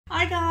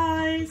Hi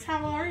guys,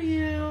 how are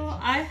you?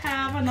 I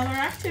have another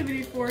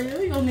activity for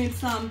you. You'll need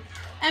some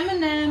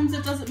M&Ms,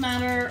 it doesn't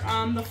matter.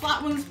 The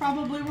flat ones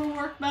probably will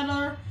work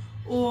better,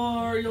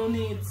 or you'll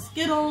need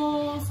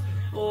Skittles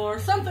or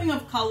something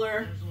of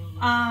color.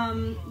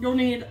 You'll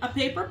need a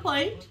paper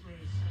plate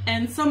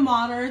and some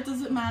water. It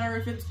doesn't matter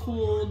if it's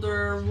cold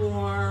or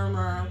warm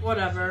or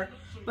whatever.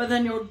 But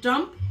then you'll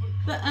dump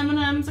the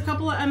M&Ms, a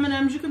couple of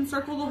M&Ms. You can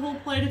circle the whole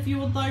plate if you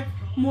would like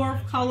more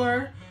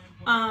color.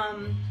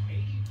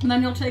 And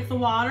then you'll take the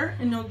water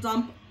and you'll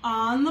dump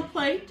on the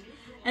plate.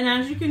 And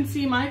as you can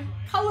see, my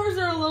colors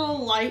are a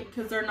little light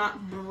because they're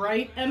not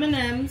bright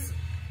M&Ms.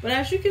 But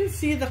as you can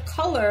see, the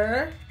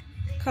color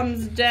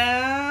comes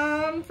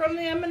down from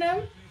the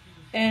M&M.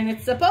 And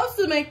it's supposed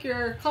to make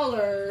your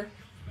color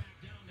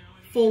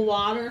full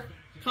water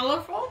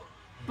colorful.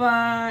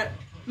 But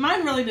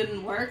mine really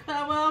didn't work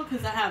that well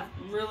because I have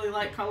really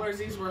light colors.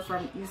 These were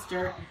from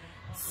Easter.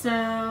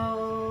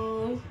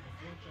 So,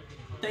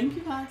 thank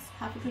you guys.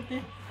 Have a good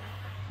day.